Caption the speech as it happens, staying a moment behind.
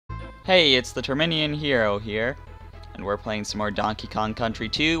Hey, it's the Terminian Hero here, and we're playing some more Donkey Kong Country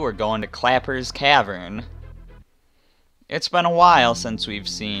 2. We're going to Clapper's Cavern. It's been a while since we've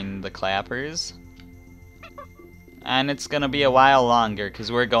seen the Clappers, and it's gonna be a while longer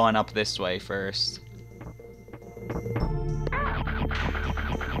because we're going up this way first.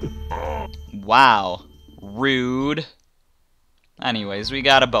 Wow, rude. Anyways, we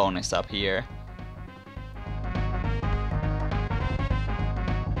got a bonus up here.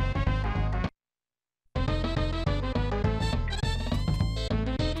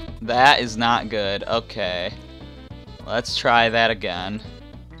 That is not good. Okay. Let's try that again.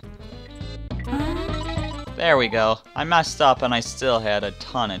 There we go. I messed up and I still had a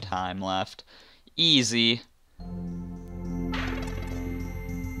ton of time left. Easy.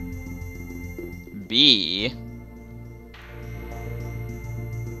 B.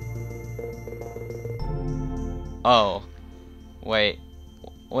 Oh. Wait,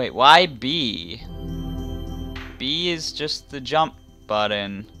 why B? B is just the jump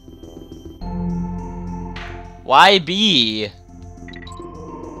button. Why B?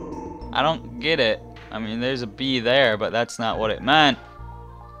 I don't get it. I mean, there's a B there, but that's not what it meant.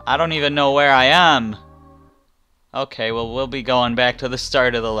 I don't even know where I am. Okay, well, we'll be going back to the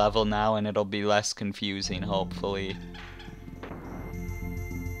start of the level now, and it'll be less confusing, hopefully.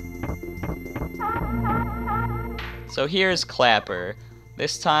 So here's Clapper.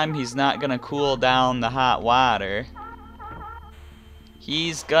 This time, he's not gonna cool down the hot water.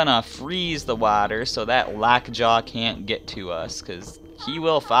 He's gonna freeze the water so that Lockjaw can't get to us, because he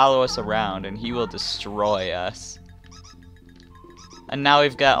will follow us around and he will destroy us. And now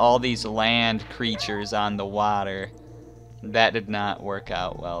we've got all these land creatures on the water. That did not work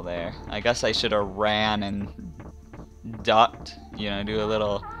out well there. I guess I should have ran and ducked, you know, do a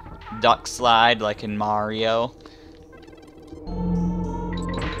little duck slide like in Mario.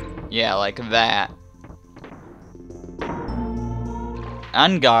 Yeah, like that.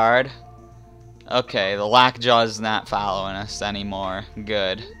 Unguard. Okay, the Lockjaw's not following us anymore.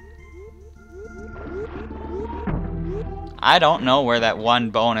 Good. I don't know where that one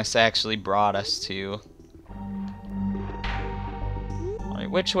bonus actually brought us to.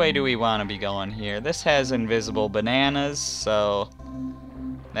 Right, which way do we want to be going here? This has invisible bananas, so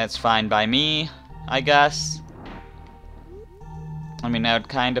that's fine by me, I guess. I mean, I would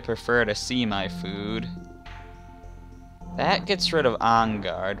kind of prefer to see my food. That gets rid of On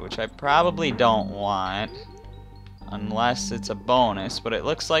Guard, which I probably don't want. Unless it's a bonus, but it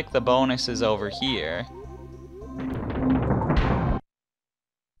looks like the bonus is over here.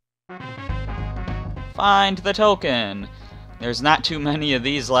 Find the token! There's not too many of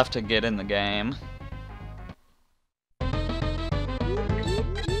these left to get in the game.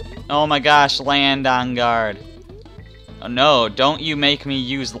 Oh my gosh, land On Guard. Oh no, don't you make me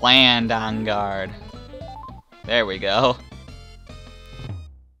use land On Guard. There we go.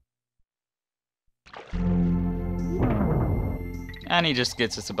 And he just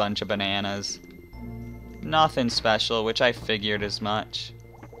gets us a bunch of bananas. Nothing special, which I figured as much.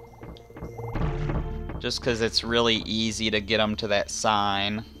 Just because it's really easy to get him to that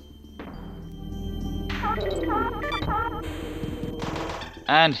sign.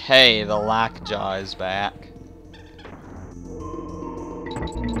 And hey, the Lockjaw is back.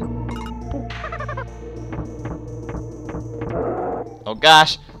 Oh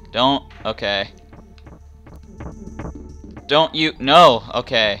gosh, don't, okay. Don't you, no,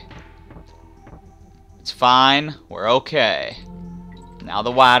 okay. It's fine, we're okay. Now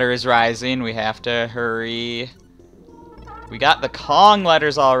the water is rising, we have to hurry. We got the Kong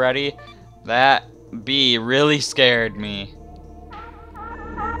letters already. That B really scared me.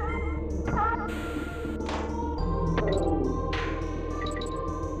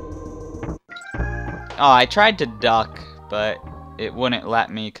 Oh, I tried to duck, but it wouldn't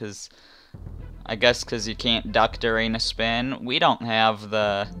let me because I guess because you can't duck during a spin. We don't have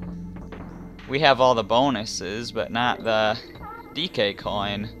the... We have all the bonuses, but not the DK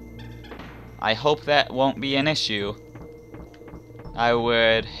coin. I hope that won't be an issue. I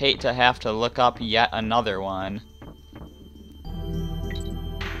would hate to have to look up yet another one.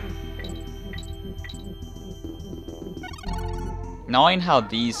 Knowing how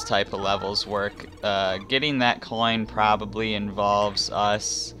these type of levels work, getting that coin probably involves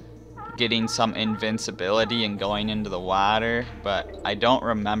us getting some invincibility and going into the water, but I don't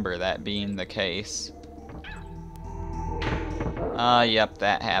remember that being the case. Yep,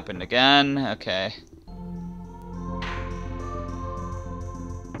 that happened again. Okay.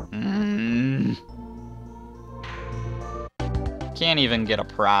 Can't even get a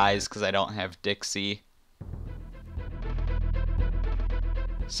prize because I don't have Dixie.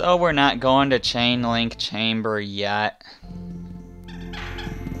 So we're not going to chain link chamber yet.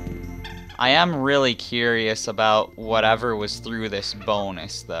 I am really curious about whatever was through this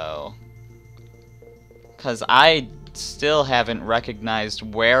bonus, though. Because I still haven't recognized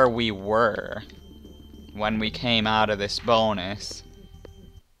where we were when we came out of this bonus.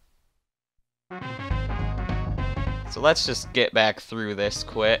 So let's just get back through this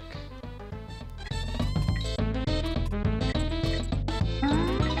quick.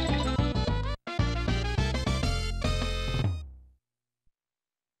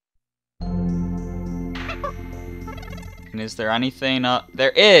 And is there anything up?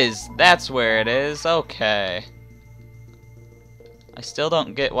 There is! That's where it is. Okay. I still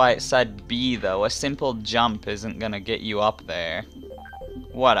don't get why it said B, though. A simple jump isn't gonna get you up there.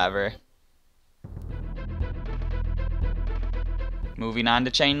 Whatever. Moving on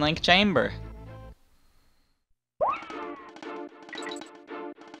to chain link chamber.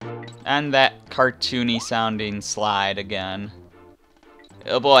 And that cartoony sounding slide again.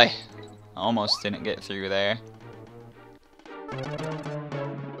 Oh boy. Almost didn't get through there.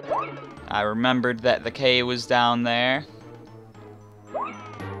 I remembered that the K was down there.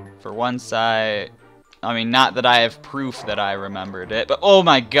 For once I mean, not that I have proof that I remembered it, but oh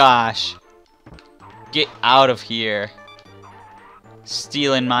my gosh! Get out of here.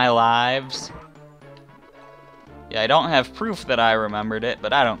 Stealing my lives. Yeah, I don't have proof that I remembered it,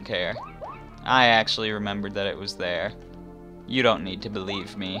 but I don't care. I actually remembered that it was there. You don't need to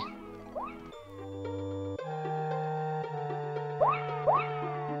believe me.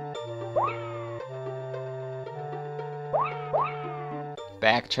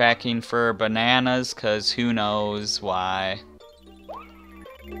 Backtracking for bananas, cause who knows why.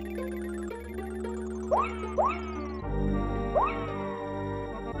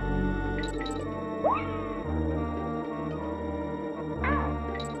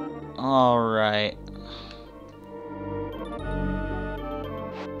 Alright.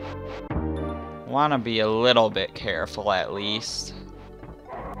 Wanna be a little bit careful at least.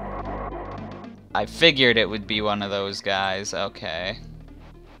 I figured it would be one of those guys, okay.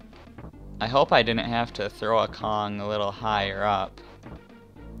 I hope I didn't have to throw a Kong a little higher up.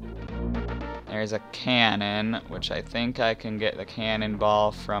 There's a cannon, which I think I can get the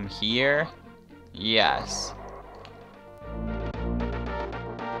cannonball from here. Yes.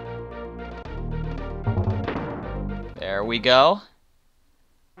 There we go.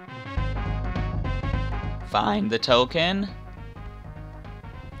 Find the token.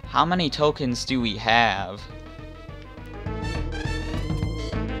 How many tokens do we have?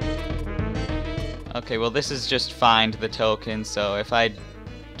 Okay, well this is just find the token, so if I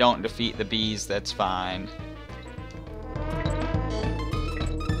don't defeat the bees, that's fine.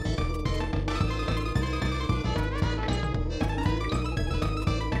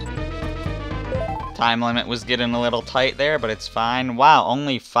 Time limit was getting a little tight there, but it's fine. Wow,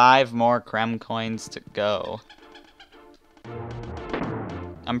 only 5 more Creme coins to go.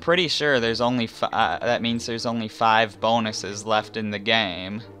 I'm pretty sure there's only that means there's only 5 bonuses left in the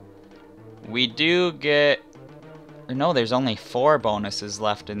game. We do get... No, there's only 4 bonuses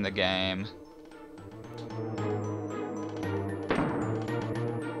left in the game.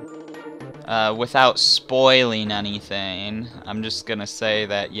 Without spoiling anything, I'm just gonna say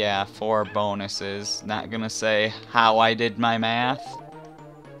that, yeah, 4 bonuses. Not gonna say how I did my math.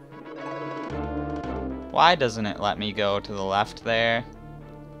 Why doesn't it let me go to the left there?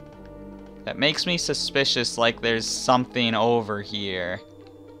 That makes me suspicious, like there's something over here.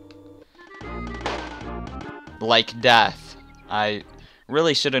 Like death. I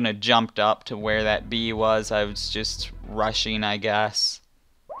really shouldn't have jumped up to where that bee was. I was just rushing, I guess.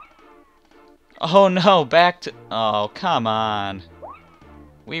 Oh no, back to... Oh, come on.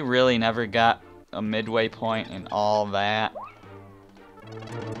 We really never got a midway point in all that.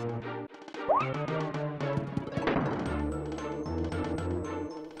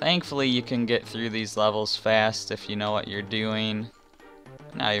 Thankfully, you can get through these levels fast if you know what you're doing.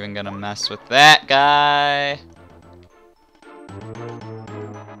 Not even gonna mess with that guy.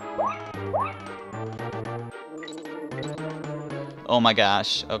 Oh my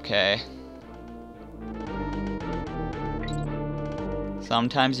gosh, okay.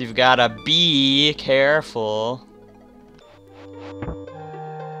 Sometimes you've gotta be careful.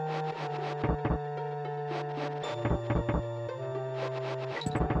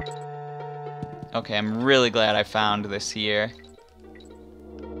 Okay, I'm really glad I found this here.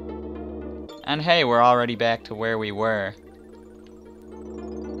 And hey, we're already back to where we were.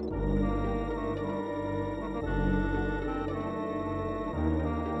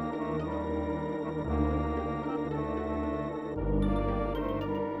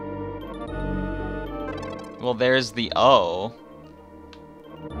 Well, there's the O.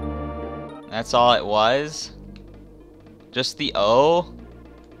 That's all it was? Just the O?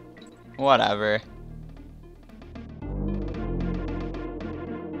 Whatever.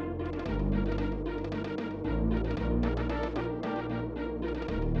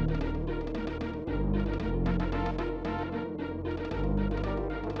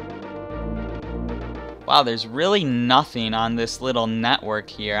 Wow, there's really nothing on this little network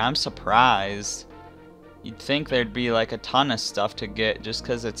here. I'm surprised. You'd think there'd be like a ton of stuff to get just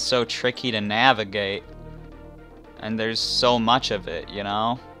because it's so tricky to navigate. And there's so much of it, you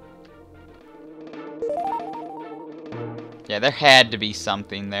know? Yeah, there had to be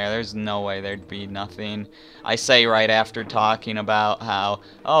something there. There's no way there'd be nothing. I say right after talking about how,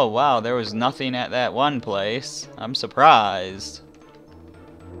 oh wow, there was nothing at that one place. I'm surprised.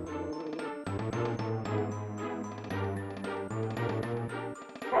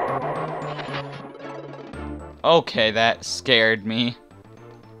 Okay, that scared me.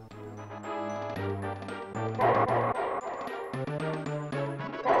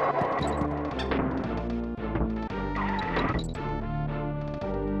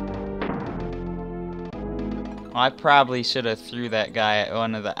 Well, I probably should have threw that guy at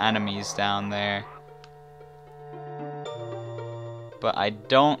one of the enemies down there. But I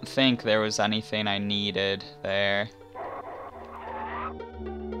don't think there was anything I needed there.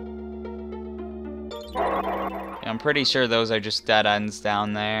 I'm pretty sure those are just dead ends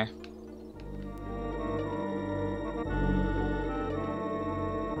down there.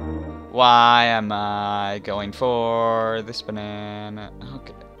 Why am I going for this banana?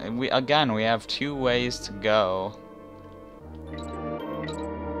 Okay. We have 2 ways to go.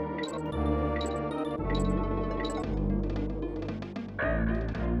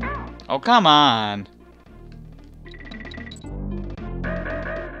 Oh, come on.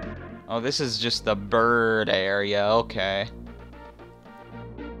 Oh, this is just the bird area, okay.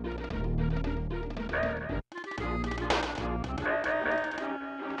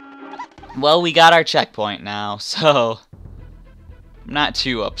 Well, we got our checkpoint now, so I'm not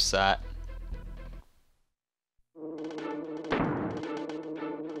too upset.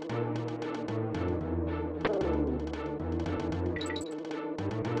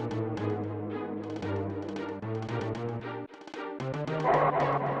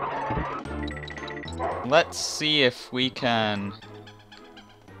 Let's see if we can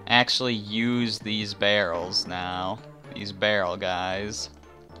actually use these barrels now. These barrel guys.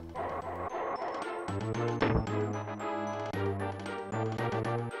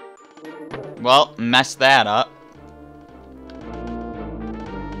 Well, messed that up.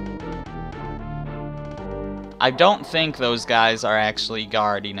 I don't think those guys are actually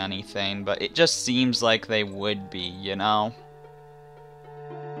guarding anything, but it just seems like they would be, you know?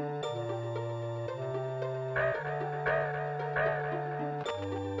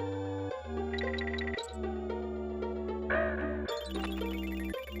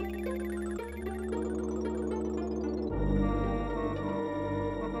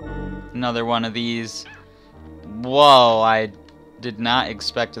 Another one of these. Whoa, I did not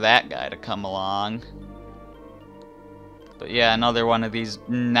expect that guy to come along. But yeah, another one of these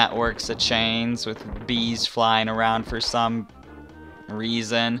networks of chains with bees flying around for some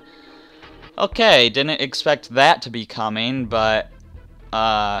reason. Okay, didn't expect that to be coming, but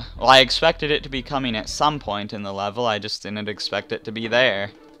well, I expected it to be coming at some point in the level, I just didn't expect it to be there.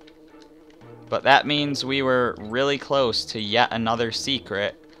 But that means we were really close to yet another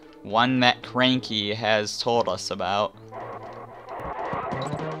secret. One that Cranky has told us about.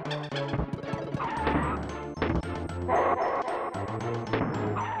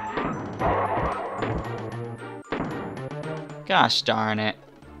 Gosh darn it.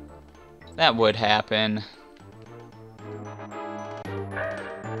 That would happen.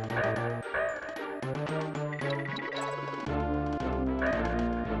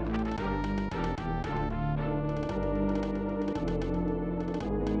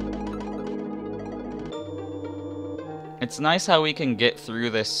 It's nice how we can get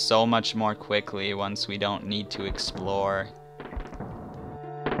through this so much more quickly once we don't need to explore.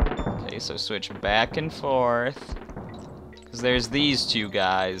 Okay, so switch back and forth. Because there's these 2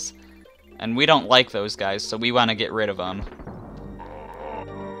 guys. And we don't like those guys, so we want to get rid of them.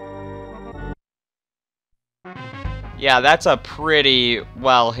 Yeah, that's a pretty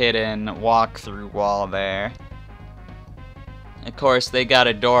well-hidden walk-through wall there. Of course, they got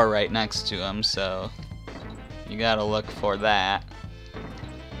a door right next to them, so you gotta look for that.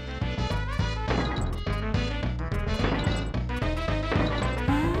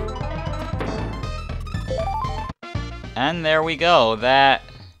 And there we go. That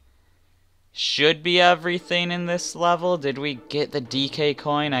should be everything in this level. Did we get the DK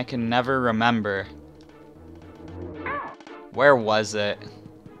coin? I can never remember. Where was it?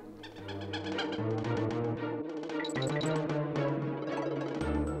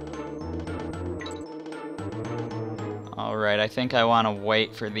 Alright, I think I want to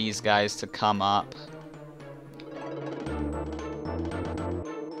wait for these guys to come up.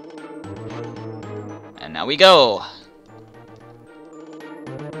 And now we go!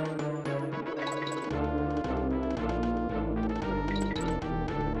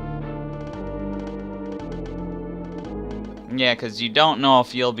 Yeah, because you don't know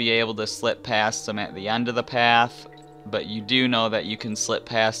if you'll be able to slip past them at the end of the path, but you do know that you can slip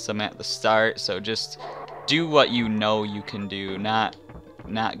past them at the start, so just do what you know you can do, not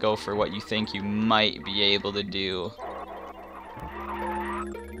go for what you think you might be able to do.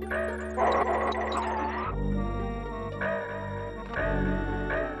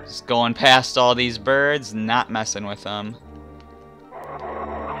 Just going past all these birds, not messing with them.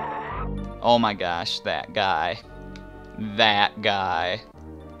 Oh my gosh, that guy. That guy.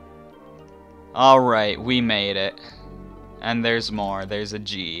 Alright, we made it. And there's more. There's a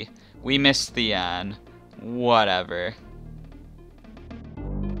G. We missed the N. Whatever.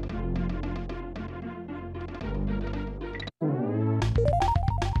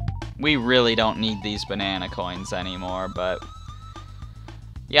 We really don't need these banana coins anymore, but...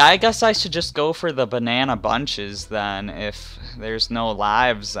 yeah, I guess I should just go for the banana bunches then, if there's no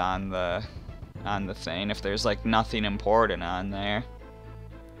lives on the thing, if there's like nothing important on there.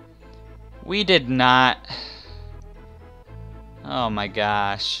 We did not... oh my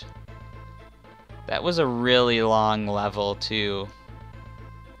gosh. That was a really long level too.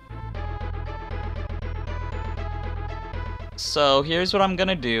 So here's what I'm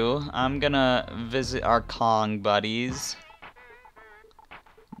gonna do. I'm gonna visit our Kong buddies.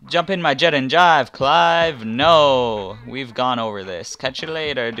 Jump in my jet and jive, Clive. No, we've gone over this. Catch you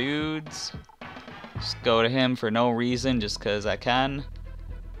later, dudes. Just go to him for no reason, just because I can.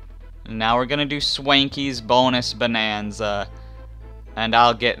 And now we're gonna do Swanky's bonus bonanza. And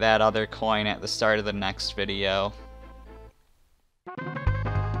I'll get that other coin at the start of the next video.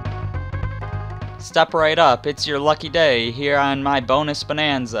 Step right up, it's your lucky day here on my bonus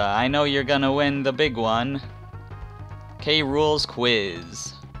bonanza. I know you're gonna win the big one. K. Rules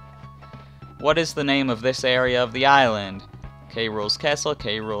quiz. What is the name of this area of the island? K. Rules Castle,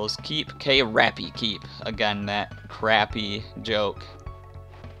 K. Rules Keep, K. Rappy Keep. Again, that crappy joke.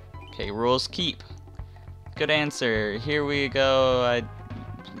 K. Rules Keep. Good answer. Here we go. I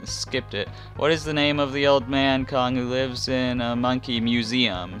skipped it. What is the name of the old man Kong who lives in a monkey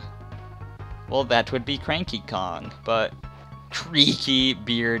museum? Well, that would be Cranky Kong, but creaky,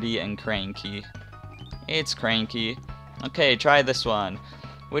 beardy, and cranky. It's Cranky. Okay, try this one.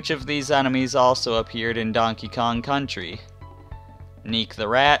 Which of these enemies also appeared in Donkey Kong Country? Neek the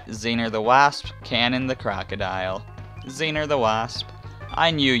Rat, Zener the Wasp, Cannon the Crocodile. Zener the Wasp.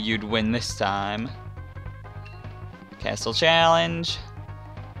 I knew you'd win this time. Castle Challenge.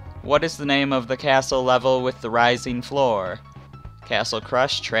 What is the name of the castle level with the rising floor? Castle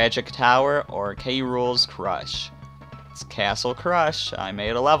Crush, Tragic Tower, or K. Rules Crush? It's Castle Crush. I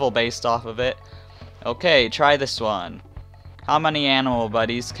made a level based off of it. Okay, try this one. How many animal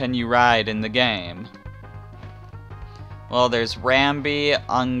buddies can you ride in the game? Well, there's Ramby,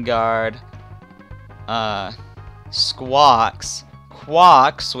 Ungard, Squawks,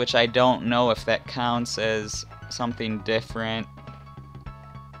 Quawks, which I don't know if that counts as something different.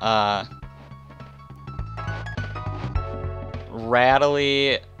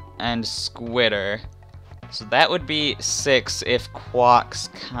 Rattly and Squitter. So that would be 6 if Quawks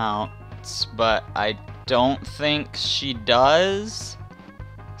counts, but I don't think she does.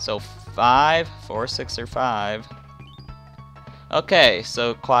 So 5, 4, 6, or 5. Okay,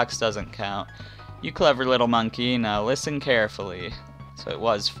 so Quawks doesn't count. You clever little monkey, now listen carefully. So it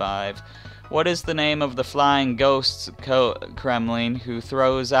was 5. What is the name of the flying ghost Kremlin who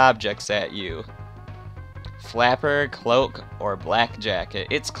throws objects at you? Flapper, Cloak, or Black Jacket?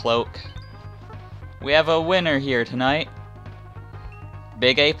 It's Cloak. We have a winner here tonight.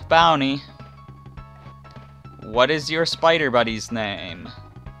 Big Ape Bounty. What is your spider buddy's name?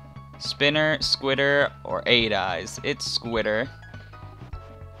 Spinner, Squitter, or 8 Eyes? It's Squitter.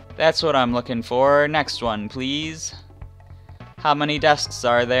 That's what I'm looking for. Next one, please. How many desks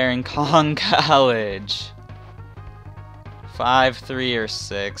are there in Kong College? 5, 3, or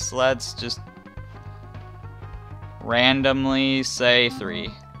 6. Let's just randomly say 3.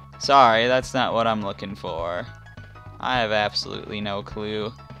 Sorry, that's not what I'm looking for. I have absolutely no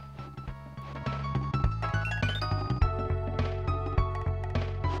clue.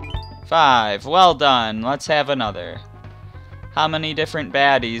 5. Well done. Let's have another. How many different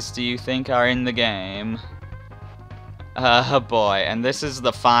baddies do you think are in the game? Oh boy, and this is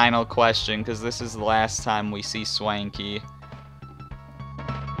the final question, because this is the last time we see Swanky.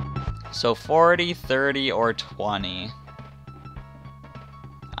 So 40, 30, or 20?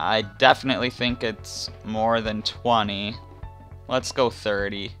 I definitely think it's more than 20. Let's go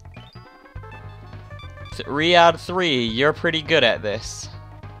 30. 3 out of 3, you're pretty good at this.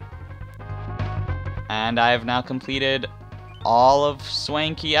 And I have now completed all of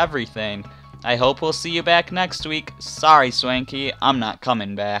Swanky everything. I hope we'll see you back next week. Sorry, Swanky, I'm not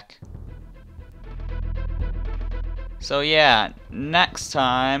coming back. So yeah, next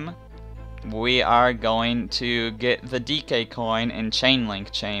time we are going to get the DK coin in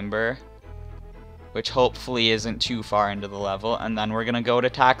Chainlink Chamber, which hopefully isn't too far into the level, and then we're gonna go to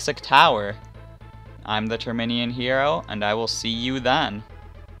Toxic Tower. I'm the Terminian Hero, and I will see you then.